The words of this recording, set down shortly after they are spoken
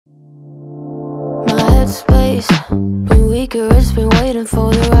space. Been weaker, it's been waiting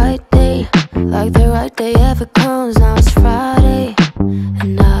for the right day. Like the right day ever comes, now it's Friday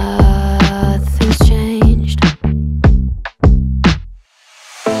and nothing's changed.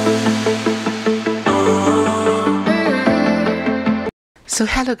 So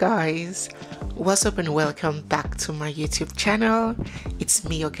hello guys, what's up and welcome back to my YouTube channel. It's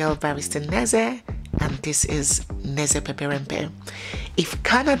me, your girl Barrister Neze, and this is Neze Peperempe. If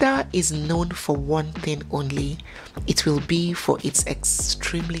Canada is known for one thing only, it will be for its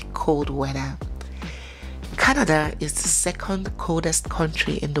extremely cold weather. Canada is the second coldest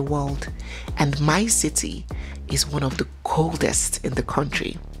country in the world, and my city is one of the coldest in the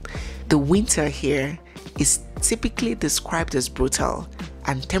country. The winter here is typically described as brutal,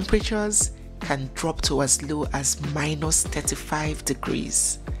 and temperatures can drop to as low as minus 35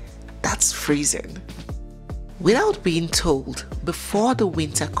 degrees. That's freezing. Without being told, before the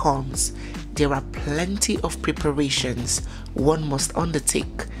winter comes, there are plenty of preparations one must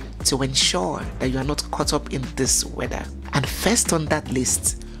undertake to ensure that you are not caught up in this weather. And first on that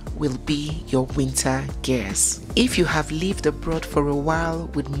list will be your winter gears. If you have lived abroad for a while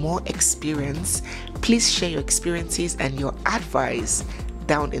with more experience, please share your experiences and your advice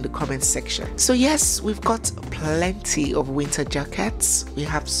down in the comment section. So yes, we've got plenty of winter jackets, we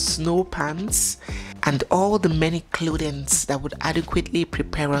have snow pants, and all the many clothing that would adequately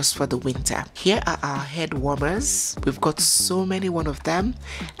prepare us for the winter. Here are our head warmers. We've got so many of them,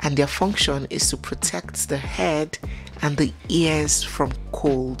 and their function is to protect the head and the ears from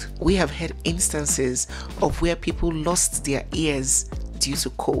cold. We have had instances of where people lost their ears due to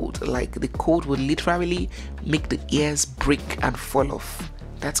cold. Like the cold would literally make the ears break and fall off.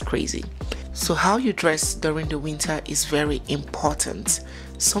 That's crazy. So how you dress during the winter is very important.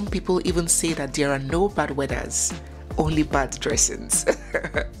 Some people even say that there are no bad weathers, only bad dressings,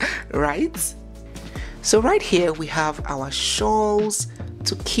 right? So right here we have our shawls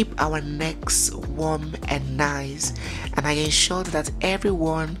to keep our necks warm and nice, and I ensured that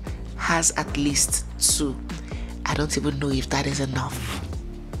everyone has at least two. I don't even know if that is enough.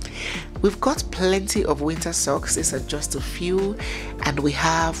 We've got plenty of winter socks. These are just a few, and we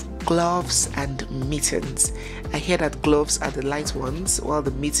have gloves and mittens. I hear that gloves are the light ones while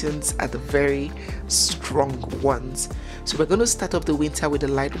the mittens are the very strong ones. So we're going to start off the winter with the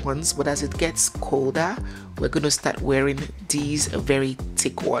light ones, but as it gets colder, we're going to start wearing these very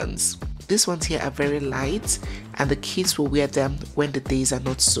thick ones. These ones here are very light, and the kids will wear them when the days are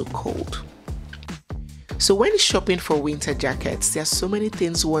not so cold. So when shopping for winter jackets, there are so many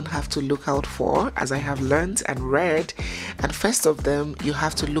things one have to look out for, as I have learned and read. And first of them, you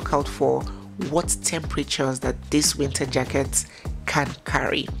have to look out for what temperatures that these winter jackets can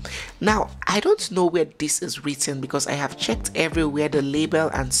carry. Now, I don't know where this is written because I have checked everywhere, the label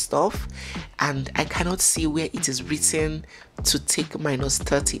and stuff, and I cannot see where it is written to take minus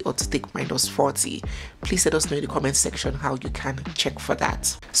 30 or to take minus 40. Please let us know in the comment section how you can check for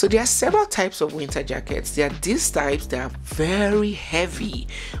that. So there are several types of winter jackets. There are these types that are very heavy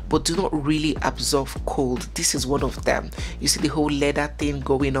but do not really absorb cold. This is one of them. You see the whole leather thing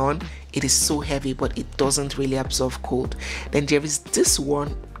going on. It is so heavy but it doesn't really absorb cold. Then there is this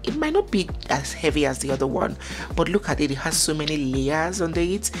one. It might not be as heavy as the other one, but look at it, it has so many layers under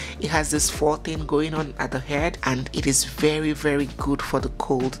it. It has this fur thing going on at the head, and it is very, very good for the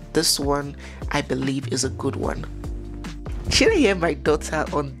cold. This one, I believe, is a good one. Chineye, my daughter,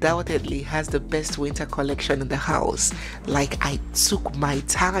 undoubtedly has the best winter collection in the house. Like, I took my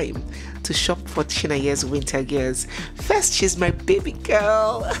time to shop for Chineye's winter gears. First, she's my baby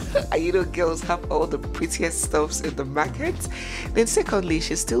girl. And you know, girls have all the prettiest stuffs in the market. Then secondly,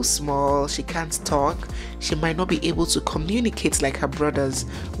 she's still small, she can't talk, she might not be able to communicate like her brothers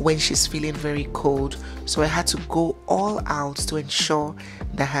when she's feeling very cold. So I had to go all out to ensure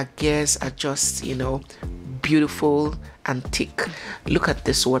that her gears are just, you know, beautiful and thick. Look at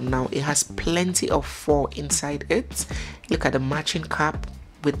this one now. It has plenty of fur inside it. Look at the matching cap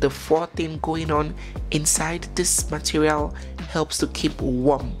with the fur thing going on inside. This material helps to keep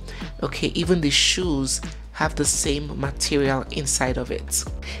warm. Okay, even the shoes have the same material inside of it.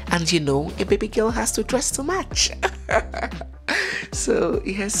 And you know, a baby girl has to dress to match. So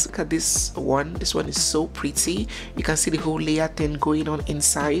yes, look at this one. This one is so pretty. You can see the whole layer thing going on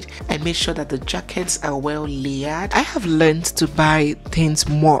inside. I made sure that the jackets are well layered. I have learned to buy things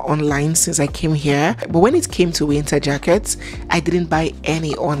more online since I came here, but when it came to winter jackets, I didn't buy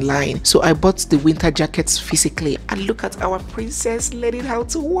any online. So I bought the winter jackets physically, and look at our princess learning how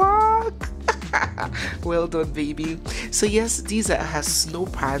to walk. Well done, baby. So yes, these are her snow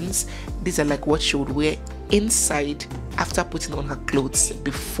pants. These are like what she would wear inside after putting on her clothes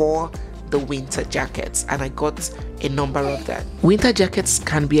before the winter jackets, and I got a number of them. Winter jackets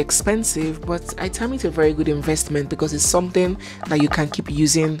can be expensive, but I term it a very good investment because it's something that you can keep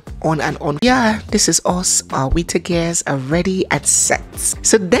using on and on. Yeah, this is us. Our winter gears are ready and set.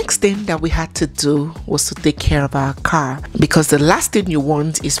 So the next thing that we had to do was to take care of our car, because the last thing you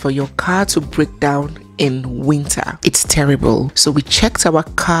want is for your car to break down in winter. It's terrible. So we checked our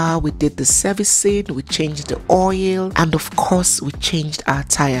car, we did the servicing, we changed the oil, and of course we changed our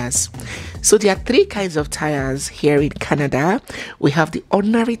tires. So there are three kinds of tires here in Canada. We have the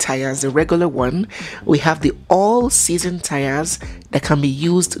ordinary tires, the regular one. We have the all-season tires that can be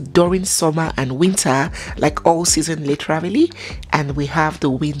used during summer and winter, like all season literally. And we have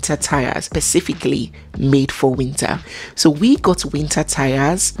the winter tires specifically made for winter. So we got winter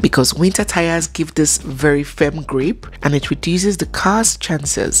tires because winter tires give this very firm grip, and it reduces the car's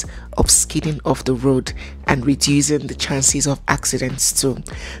chances of skidding off the road and reducing the chances of accidents too.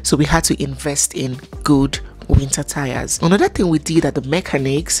 So we had to invest in good winter tires. Another thing we did at the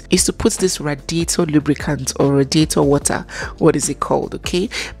mechanics is to put this radiator lubricant or radiator water. What is it called? Okay,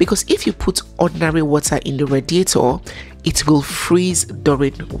 because if you put ordinary water in the radiator, it will freeze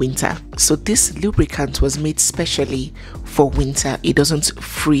during winter. So this lubricant was made specially for winter. It doesn't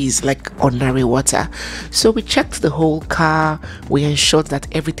freeze like ordinary water. So we checked the whole car. We ensured that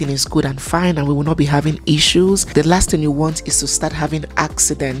everything is good and fine and we will not be having issues. The last thing you want is to start having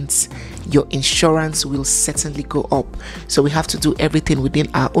accidents. Your insurance will certainly go up. So we have to do everything within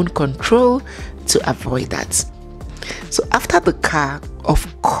our own control to avoid that. So after the car, of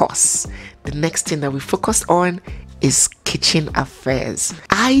course, the next thing that we focused on is kitchen affairs.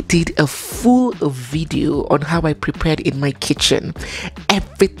 I did a full video on how I prepared in my kitchen,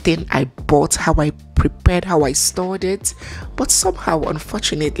 everything I bought, how I prepared, how I stored it, but somehow,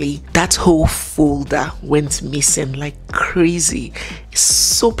 unfortunately, that whole folder went missing like crazy. It's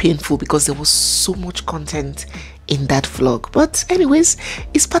so painful because there was so much content in that vlog, but anyways,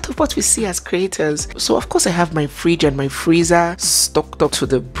 it's part of what we see as creators. So of course I have my fridge and my freezer stocked up to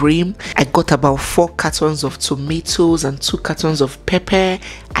the brim. I got about 4 cartons of tomatoes and 2 cartons of pepper.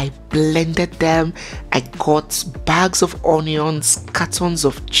 I blended them. I got bags of onions, cartons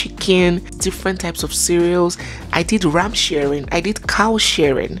of chicken, different types of cereals. I did ram sharing, I did cow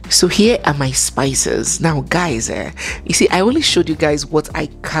sharing. So here are my spices. Now guys, you see, I only showed you guys what I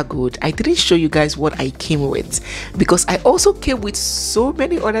cargoed. I didn't show you guys what I came with, because I also came with so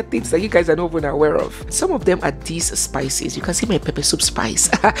many other things that you guys are not even aware of. Some of them are these spices. You can see my pepper soup spice.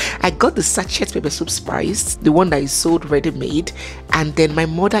 I got the sachet pepper soup spice, the one that is sold ready-made, and then my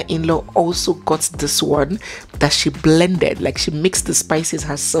mother-in-law also got this one that she blended, like she mixed the spices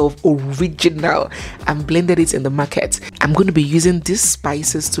herself, original, and blended it in the market. I'm going to be using these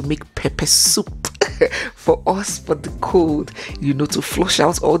spices to make pepper soup for us for the cold, you know, to flush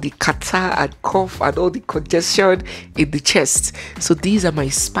out all the catarrh and cough and all the congestion in the chest. So these are my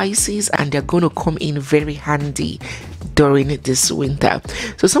spices and they're going to come in very handy during this winter.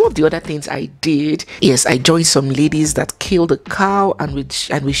 So some of the other things I did, yes, I joined some ladies that killed a cow and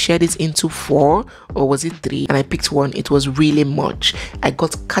we shared it into 4, or was it 3, and I picked one. It was really much. I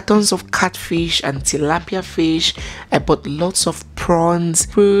got cartons of catfish and tilapia fish. I bought lots of prawns,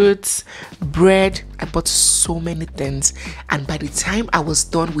 fruits, bread. I bought so many things, and by the time I was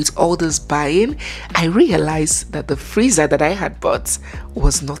done with all this buying, I realized that the freezer that I had bought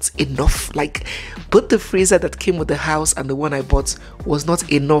was not enough. Like both the freezer that came with the house and the one I bought was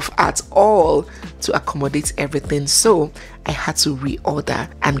not enough at all to accommodate everything. So I had to reorder,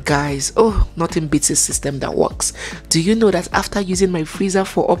 and guys, oh, nothing beats a system that works. Do you know that after using my freezer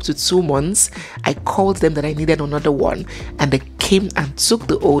for up to 2 months, I called them that I needed another one, and they came and took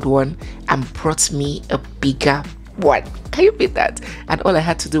the old one and brought me a bigger one. Can you beat that? And all I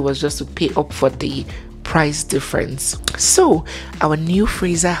had to do was just to pay up for the price difference. So our new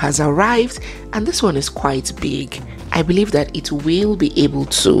freezer has arrived, and this one is quite big. I believe that it will be able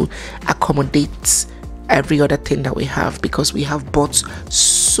to accommodate every other thing that we have, because we have bought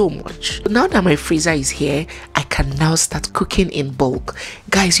so much. Now that my freezer is here, I can now start cooking in bulk.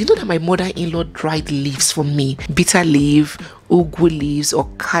 Guys, you know that my mother-in-law dried leaves for me, bitter leaf, ugu leaves, or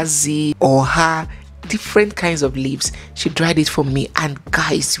kazi, or her, different kinds of leaves. She dried it for me, and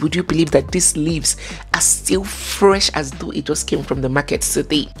guys, would you believe that these leaves are still fresh as though it just came from the market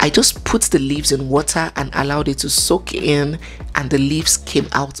today? I just put the leaves in water and allowed it to soak in, and the leaves came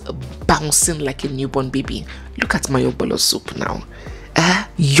out bouncing like a newborn baby. Look at my obolo soup now.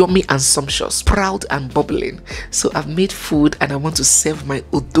 yummy and sumptuous, proud and bubbling. So I've made food and I want to serve my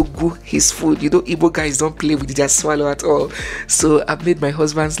odogu his food. You know, Igbo guys don't play with their swallow at all. So I've made my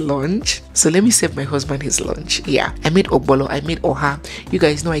husband's lunch. So let me serve my husband his lunch. Yeah, I made obolo, I made oha. You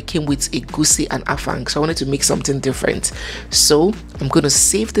guys know I came with egusi and afang, so I wanted to make something different. So I'm going to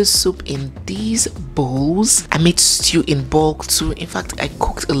save the soup in these bowls. I made stew in bulk too. In fact, I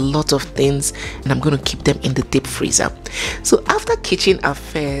cooked a lot of things and I'm going to keep them in the deep freezer. So after kitchen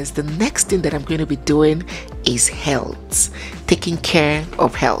affairs, the next thing that I'm going to be doing is health, taking care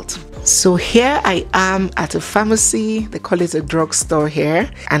of health. So here I am at a pharmacy, they call it a drugstore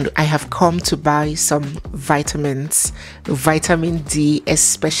here, and I have come to buy some vitamins, vitamin D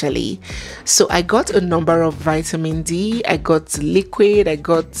especially. So I got a number of vitamin D. I got liquid, I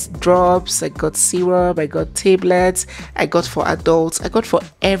got drops, I got syrup, I got tablets, I got for adults, I got for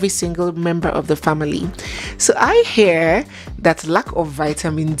every single member of the family. So I hear that lack of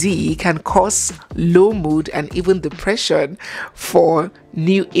vitamin D can cause low mood and even depression for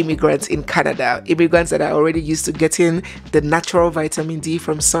new immigrants in Canada, immigrants that are already used to getting the natural vitamin D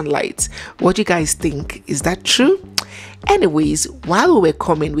from sunlight. What do you guys think? Is that true? Anyways, while we were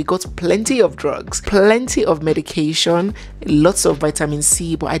coming, we got plenty of drugs, plenty of medication, lots of vitamin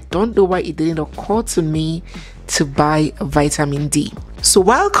C, but I don't know why it didn't occur to me to buy vitamin D. So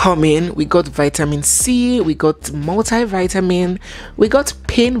while coming, we got vitamin C, we got multivitamin, we got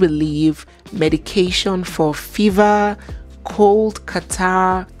pain relief, medication for fever, cold,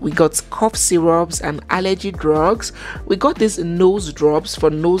 catarrh, we got cough syrups and allergy drugs. We got these nose drops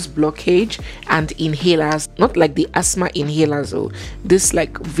for nose blockage and inhalers, not like the asthma inhalers, or this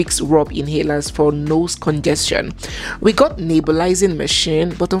like Vicks rub inhalers for nose congestion. We got nebulizing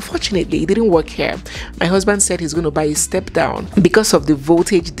machine, but unfortunately it didn't work here. My husband said he's going to buy a step down because of the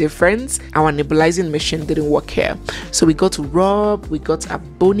voltage difference. Our nebulizing machine didn't work here. So we got rub, we got a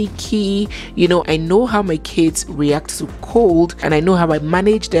boniki. You know, I know how my kids react to cold and I know how I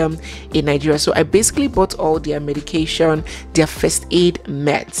manage them in Nigeria. So I basically bought all their medication, their first aid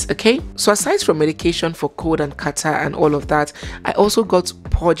meds. Okay, so aside from medication for cold and catarrh and all of that, I also got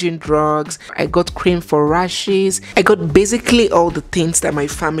purging drugs, I got cream for rashes, I got basically all the things that my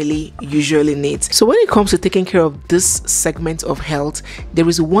family usually needs. So when it comes to taking care of this segment of health, there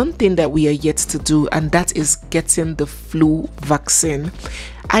is one thing that we are yet to do, and that is getting the flu vaccine.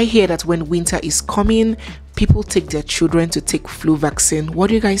 I hear that when winter is coming, people take their children to take flu vaccine. What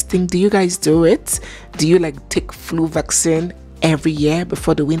do you guys think? Do you guys do it? Do you like take flu vaccine every year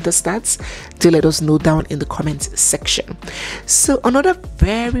before the winter starts? Do let us know down in the comments section. So another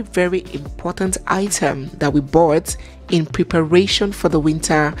very, very important item that we bought in preparation for the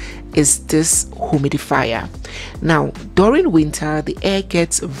winter is this humidifier. Now, during winter, the air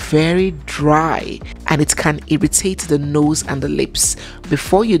gets very dry and it can irritate the nose and the lips.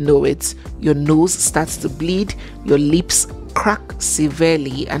 Before you know it, your nose starts to bleed, your lips crack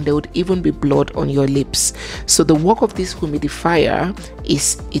severely, and there would even be blood on your lips. So the work of this humidifier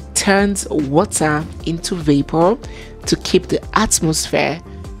is it turns water into vapor to keep the atmosphere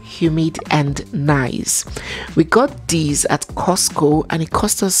humid and nice. We got these at Costco and it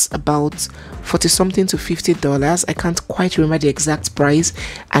cost us about $40 something to $50. I can't quite remember the exact price,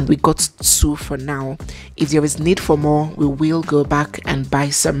 and we got 2 for now. If there is need for more, we will go back and buy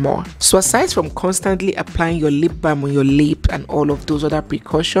some more. So aside from constantly applying your lip balm on your lip and all of those other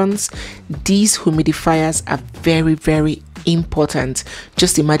precautions, these humidifiers are very, very important.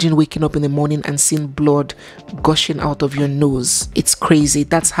 Just imagine waking up in the morning and seeing blood gushing out of your nose. It's crazy.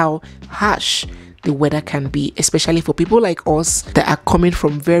 That's how harsh the weather can be, especially for people like us that are coming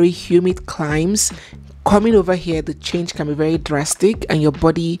from very humid climes. Coming over here, the change can be very drastic and your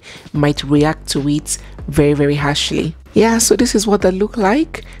body might react to it very, very harshly. Yeah, so this is what they look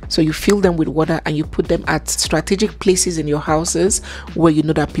like. So you fill them with water and you put them at strategic places in your houses where you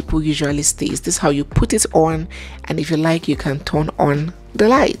know that people usually stay. This is how you put it on, and if you like, you can turn on the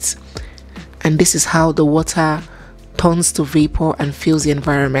lights. And this is how the water turns to vapor and fills the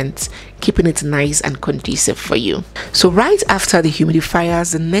environment, keeping it nice and conducive for you. So right after the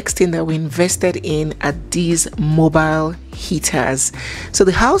humidifiers, the next thing that we invested in are these mobile heaters. So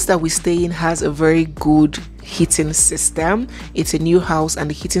the house that we stay in has a very good heating system. It's a new house and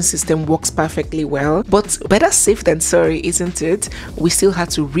the heating system works perfectly well, but better safe than sorry, isn't it? We still had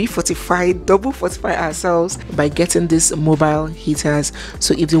to double fortify ourselves by getting these mobile heaters.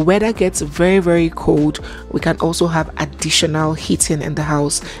 So if the weather gets very, very cold, we can also have additional heating in the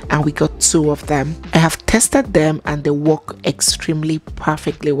house, and we got 2 of them. I have tested them and they work extremely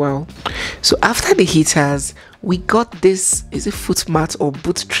perfectly well. So after the heaters, We got this, is it foot mat or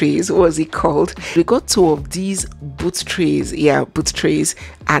boot trays? What was it called? We got 2 of these boot trays. Yeah, boot trays,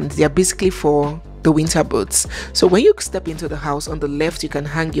 and they're basically for the winter boots. So when you step into the house, on the left you can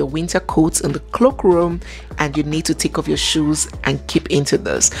hang your winter coats in the cloakroom, and you need to take off your shoes and keep into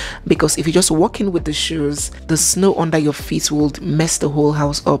this, because if you just walk in with the shoes, the snow under your feet will mess the whole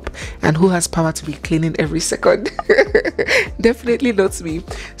house up, and who has power to be cleaning every second? Definitely not me.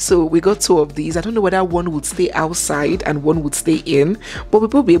 So we got 2 of these. I don't know whether one would stay outside and one would stay in, but we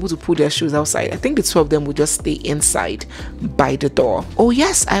will be able to put their shoes outside. I think the 2 of them will just stay inside by the door. Oh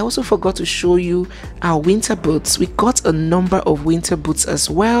yes, I also forgot to show you our winter boots. We got a number of winter boots as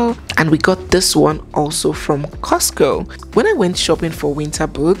well, and we got this one also from Costco. When I went shopping for winter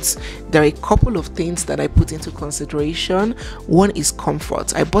boots, there are a couple of things that I put into consideration. One is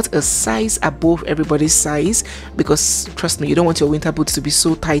comfort. I bought a size above everybody's size because, trust me, you don't want your winter boots to be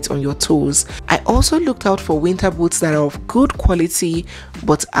so tight on your toes. I also looked out for winter boots that are of good quality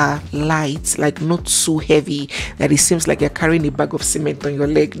but are light, like not so heavy that it seems like you're carrying a bag of cement on your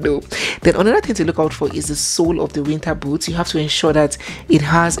leg. No. Then another thing to look out for is the sole of the winter boots. You have to ensure that it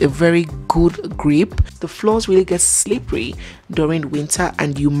has a very good grip. The floors really get slippery during winter,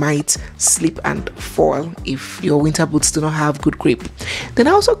 and you might slip and fall if your winter boots do not have good grip. Then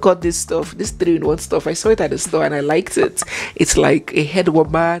I also got this stuff, this 3-in-1 stuff. I saw it at the store and I liked it. It's like a head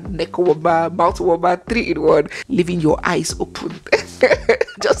warmer, neck warmer, mouth warmer, 3-in-1, leaving your eyes open.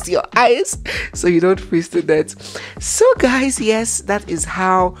 Just your eyes, so you don't freeze to death. So guys, yes, that is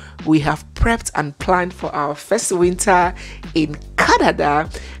how we have prepped and planned for our first winter in Canada.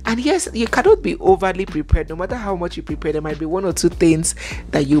 And yes, you cannot be overly prepared. No matter how much you prepare, there might be 1 or 2 things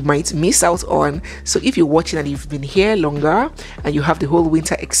that you might miss out on. So if you're watching and you've been here longer and you have the whole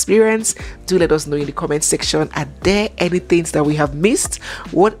winter experience, do let us know in the comment section. Are there any things that we have missed?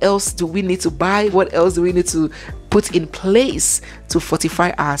 What else do we need to buy? What else do we need to put in place to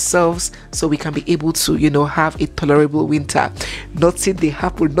fortify ourselves so we can be able to, you know, have a tolerable winter? Nothing they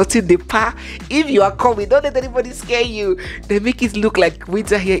happen, nothing they pa. If you are coming, don't let anybody scare you. They make it look like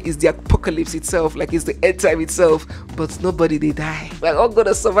winter here is the apocalypse itself, like it's the end time itself, but nobody they die. We're all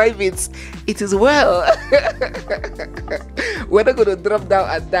gonna survive it. It is well. We're not gonna drop down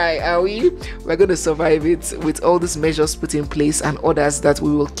and die, are we? We're gonna survive it with all these measures put in place and others that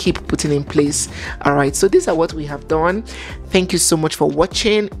we will keep putting in place. All right, so these are what we have done. Thank you so much for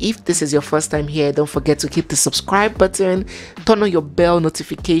watching. If this is your first time here, don't forget to hit the subscribe button, turn on your bell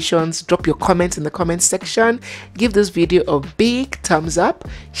notifications, drop your comments in the comment section, give this video a big thumbs up,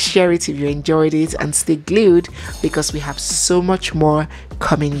 share it if you enjoyed it, and stay glued because we have so much more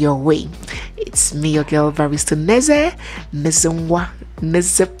coming your way. It's me, your girl Barrister Neze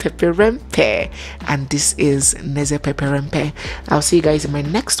Peperempe, and this is Neze Peperempe. I'll see you guys in my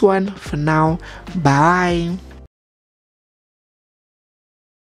next one. For now, bye.